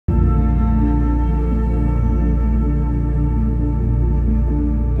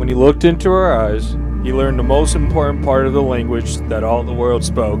he looked into her eyes, he learned the most important part of the language that all the world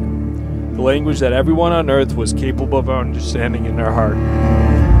spoke, the language that everyone on earth was capable of understanding in their heart.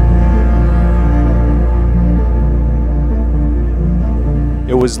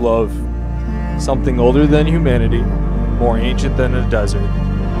 It was love, something older than humanity, more ancient than the desert.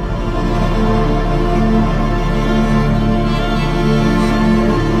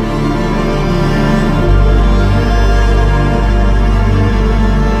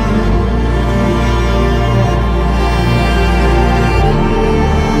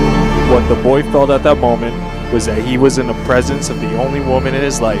 What the boy felt at that moment was that he was in the presence of the only woman in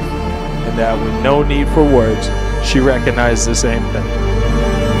his life, and that with no need for words, she recognized the same thing.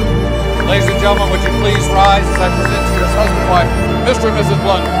 Ladies and gentlemen, would you please rise as I present to you as husband and wife, Mr. and Mrs.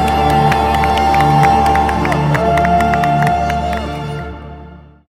 Blunt.